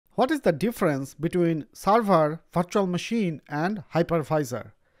What is the difference between server, virtual machine, and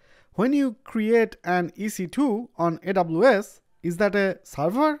hypervisor? When you create an EC2 on AWS, is that a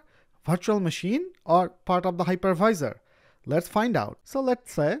server, virtual machine, or part of the hypervisor? Let's find out. So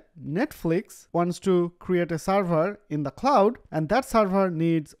let's say Netflix wants to create a server in the cloud, and that server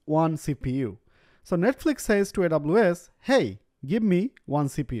needs one CPU. So Netflix says to AWS, hey, give me one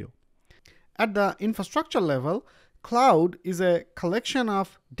CPU. At the infrastructure level, cloud is a collection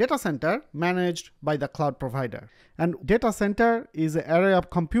of data center managed by the cloud provider. And data center is an array of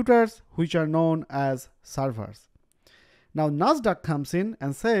computers which are known as servers. Now NASDAQ comes in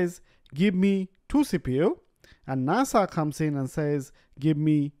and says, give me 2 CPU. And NASA comes in and says, give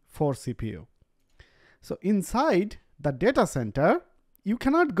me 4 CPU. So inside the data center, you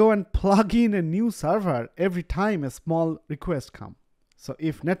cannot go and plug in a new server every time a small request comes. So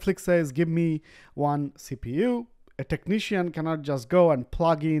if Netflix says, give me 1 CPU, a technician cannot just go and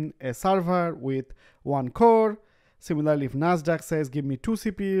plug in a server with 1 core. Similarly, if NASDAQ says, give me 2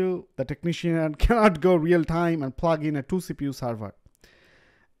 CPU, the technician cannot go real time and plug in a 2 CPU server.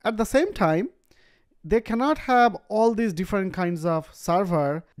 At the same time, they cannot have all these different kinds of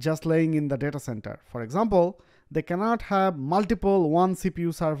server just laying in the data center. For example, they cannot have multiple 1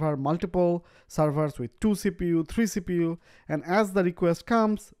 CPU server, multiple servers with 2 CPU, 3 CPU, and as the request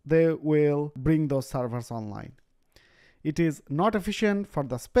comes, they will bring those servers online. It is not efficient for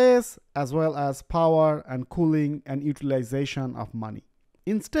the space as well as power and cooling and utilization of money.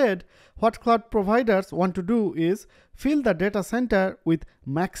 Instead, what cloud providers want to do is fill the data center with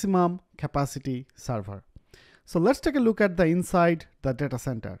maximum capacity server. So let's take a look at the inside the data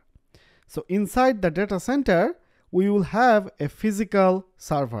center. So inside the data center, we will have a physical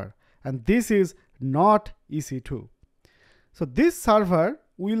server, and this is not EC2. So this server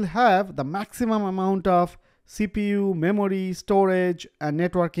will have the maximum amount of CPU, memory, storage, and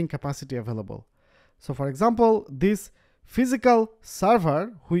networking capacity available. So for example, this physical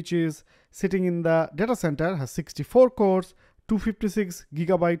server, which is sitting in the data center, has 64 cores, 256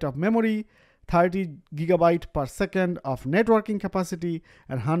 gigabyte of memory, 30 gigabyte per second of networking capacity,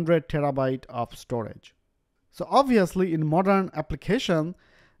 and 100 terabyte of storage. So obviously in modern application,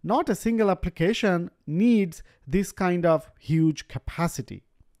 not a single application needs this kind of huge capacity.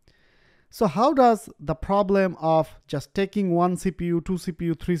 So how does the problem of just taking 1 CPU, 2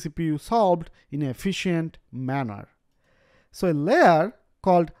 CPU, 3 CPU solved in an efficient manner? So a layer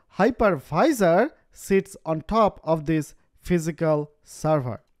called hypervisor sits on top of this physical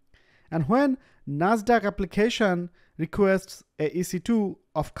server. And when NASDAQ application requests a EC2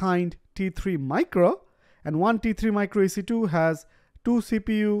 of kind T3 micro, and one T3 micro EC2 has 2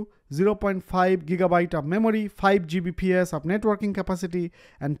 CPU, 0.5 gigabyte of memory, 5 Gbps of networking capacity,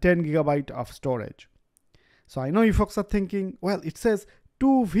 and 10 gigabyte of storage. So I know you folks are thinking, well, it says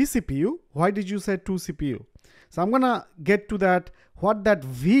 2 vCPU. Why did you say 2 CPU? So I'm gonna get to that, what that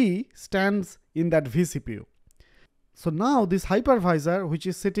V stands in that vCPU. So now this hypervisor, which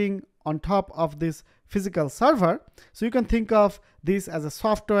is sitting on top of this physical server, so you can think of this as a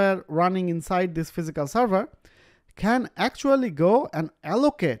software running inside this physical server, can actually go and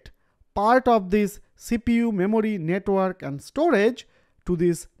allocate part of this CPU, memory, network, and storage to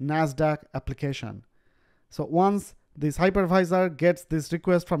this NASDAQ application. So once this hypervisor gets this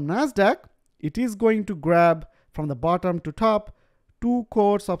request from NASDAQ, it is going to grab from the bottom to top 2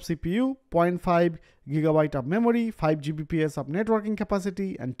 cores of CPU, 0.5 gigabyte of memory, 5 Gbps of networking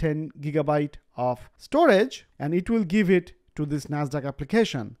capacity, and 10 gigabyte of storage, and it will give it to this NASDAQ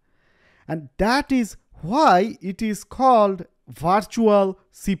application. And that is why it is called virtual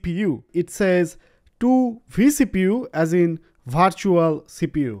CPU. It says 2 vCPU as in virtual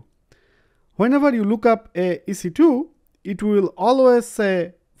CPU. Whenever you look up a EC2, it will always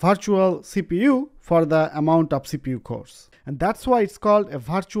say virtual CPU for the amount of CPU cores. And that's why it's called a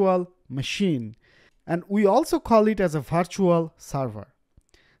virtual machine. And we also call it as a virtual server.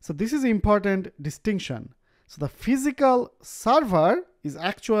 So this is an important distinction. So the physical server is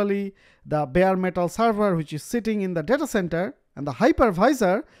actually the bare metal server which is sitting in the data center, and the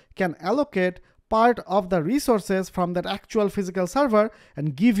hypervisor can allocate part of the resources from that actual physical server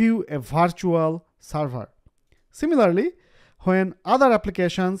and give you a virtual server. Similarly, when other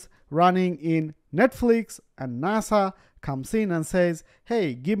applications running in Netflix and NASA comes in and says,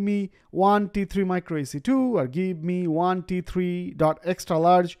 hey, give me 1 T3 micro EC2 or give me 1 T3 extra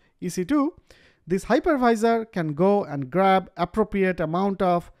large EC2, this hypervisor can go and grab appropriate amount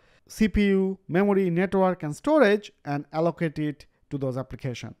of CPU, memory, network, and storage and allocate it to those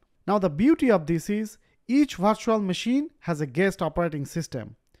applications. Now the beauty of this is each virtual machine has a guest operating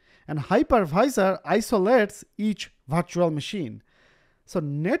system, and hypervisor isolates each virtual machine. So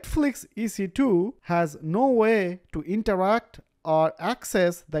Netflix EC2 has no way to interact or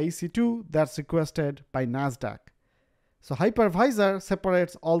access the EC2 that's requested by NASDAQ. So Hypervisor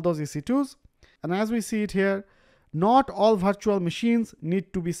separates all those EC2s, and as we see it here, not all virtual machines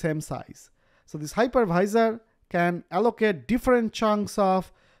need to be same size. So this Hypervisor can allocate different chunks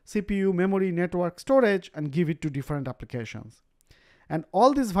of CPU, memory, network, storage, and give it to different applications. And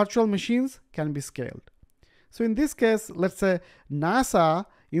all these virtual machines can be scaled. So in this case, let's say NASA,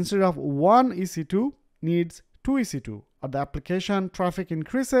 instead of one EC2, needs two EC2, or the application traffic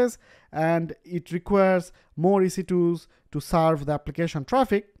increases and it requires more EC2s to serve the application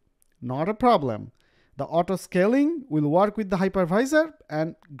traffic. Not a problem. The auto scaling will work with the hypervisor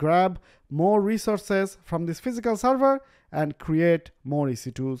and grab more resources from this physical server and create more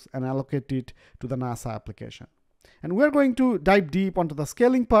EC2s and allocate it to the NASA application. And we're going to dive deep onto the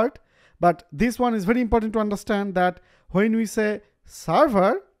scaling part, but this one is very important to understand that when we say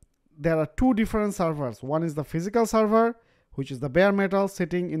server, there are two different servers. One is the physical server, which is the bare metal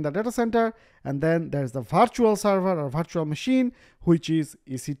sitting in the data center, and then there's the virtual server or virtual machine, which is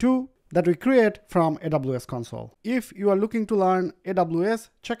EC2 that we create from AWS console. If you are looking to learn AWS,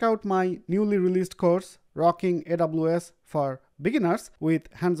 check out my newly released course, Rocking AWS for Beginners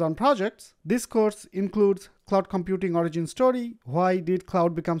with Hands-on Projects. This course includes cloud computing origin story, why did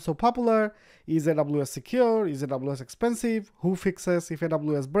cloud become so popular, is AWS secure, is AWS expensive, who fixes if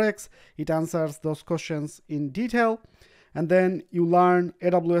AWS breaks. It answers those questions in detail. And then you learn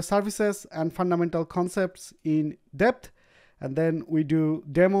AWS services and fundamental concepts in depth. And then we do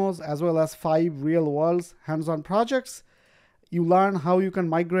demos as well as 5 real-world hands-on projects. You learn how you can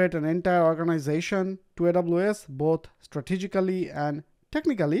migrate an entire organization to AWS, both strategically and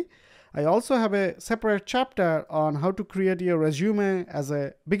technically. I also have a separate chapter on how to create your resume as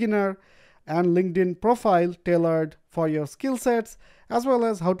a beginner and LinkedIn profile tailored for your skill sets, as well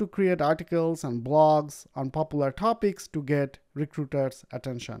as how to create articles and blogs on popular topics to get recruiters'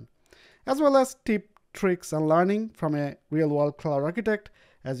 attention, as well as tips, tricks, and learning from a real-world cloud architect.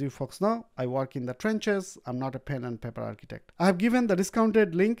 As you folks know, I work in the trenches. I'm not a pen and paper architect. I have given the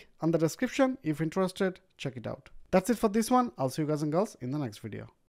discounted link on the description. If interested, check it out. That's it for this one. I'll see you guys and girls in the next video.